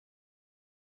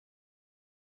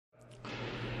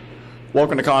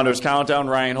Welcome to Condors Countdown.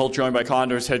 Ryan Holt joined by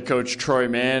Condors head coach Troy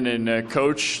Mann. And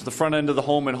Coach, the front end of the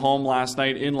home and home last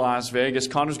night in Las Vegas.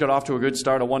 Condors got off to a good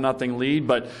start, a 1-0 lead.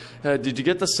 But did you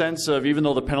get the sense of, even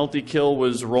though the penalty kill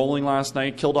was rolling last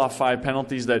night, killed off 5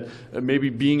 penalties, that maybe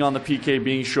being on the PK,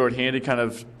 being shorthanded, kind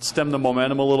of stemmed the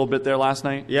momentum a little bit there last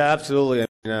night? Yeah, absolutely.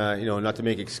 Not to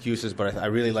make excuses, but I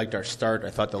really liked our start. I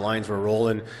thought the lines were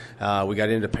rolling. We got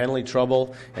into penalty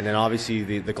trouble, and then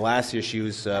obviously the glass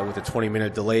issues with the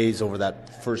 20-minute delays over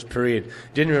that first period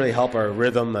didn't really help our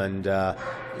rhythm. And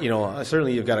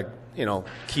certainly you've got to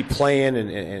keep playing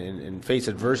and face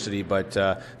adversity, but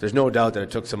there's no doubt that it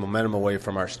took some momentum away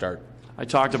from our start. I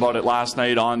talked about it last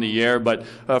night on the air, but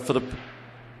for the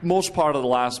most part of the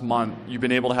last month, you've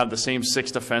been able to have the same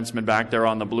 6 defensemen back there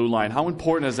on the blue line. How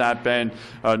important has that been,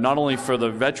 not only for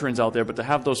the veterans out there, but to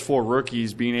have those 4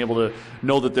 rookies being able to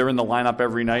know that they're in the lineup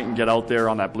every night and get out there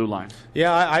on that blue line?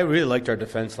 Yeah, I really liked our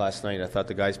defense last night. I thought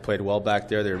the guys played well back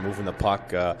there. They were moving the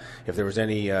puck. If there was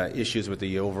any issues with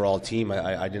the overall team,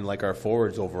 I didn't like our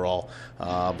forwards overall.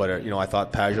 But I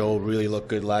thought Pajot really looked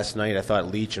good last night. I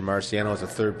thought Leach and Marciano as a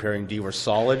third pairing D were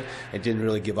solid and didn't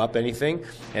really give up anything.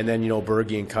 And then,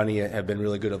 Berge and Cunny have been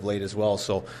really good of late as well.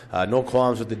 So no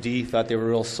qualms with the D. Thought they were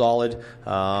real solid.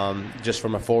 Just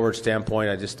from a forward standpoint,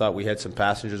 I just thought we had some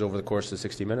passengers over the course of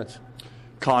 60 minutes.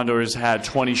 Condors had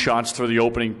 20 shots through the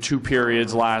opening 2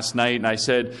 periods last night, and I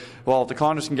said, well, if the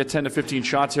Condors can get 10 to 15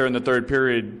 shots here in the third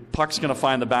period, puck's going to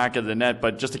find the back of the net,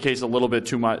 but just in case a little bit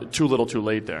too little too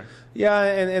late there. Yeah,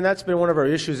 and that's been one of our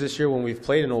issues this year when we've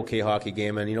played an okay hockey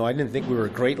game. And, I didn't think we were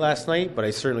great last night, but I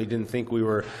certainly didn't think we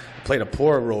played a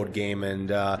poor road game.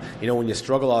 And, when you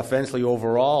struggle offensively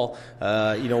overall,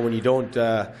 when you don't,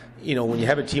 when you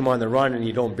have a team on the run and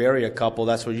you don't bury a couple,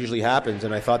 that's what usually happens.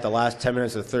 And I thought the last 10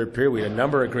 minutes of the third period, we had a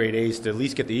number of great A's to at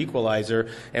least get the equalizer,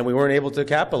 and we weren't able to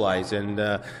capitalize. And,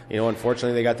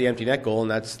 unfortunately, they got the empty net goal,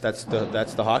 and that's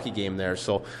the hockey game there.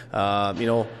 So,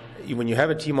 when you have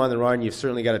a team on the run, you've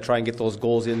certainly got to try and get those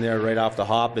goals in there right off the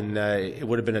hop, and it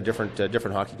would have been a different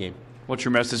hockey game. What's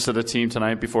your message to the team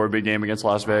tonight before a big game against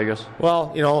Las Vegas?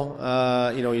 Well,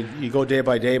 you go day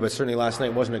by day, but certainly last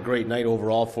night wasn't a great night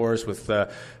overall for us with, the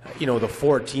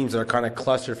 4 teams that are kind of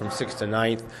clustered from 6th to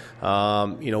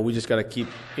 9th. We just got to keep,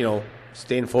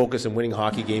 staying focused and winning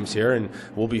hockey games here, and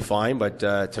we'll be fine. But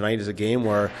tonight is a game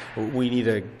where we need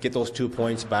to get those 2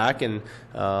 points back, and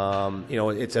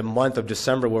it's a month of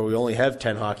December where we only have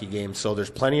 10 hockey games, so there's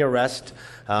plenty of rest,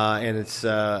 and it's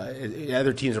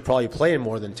other teams are probably playing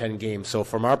more than 10 games. So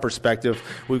from our perspective,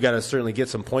 we've got to certainly get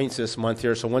some points this month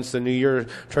here. So once the new year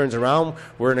turns around,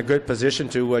 we're in a good position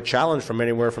to challenge from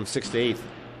anywhere from 6th to 8th.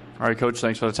 All right, Coach,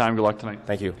 thanks for the time. Good luck tonight.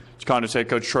 Thank you. It's Condors head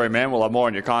coach Troy Mann. We'll have more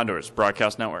on your Condors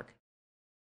Broadcast Network.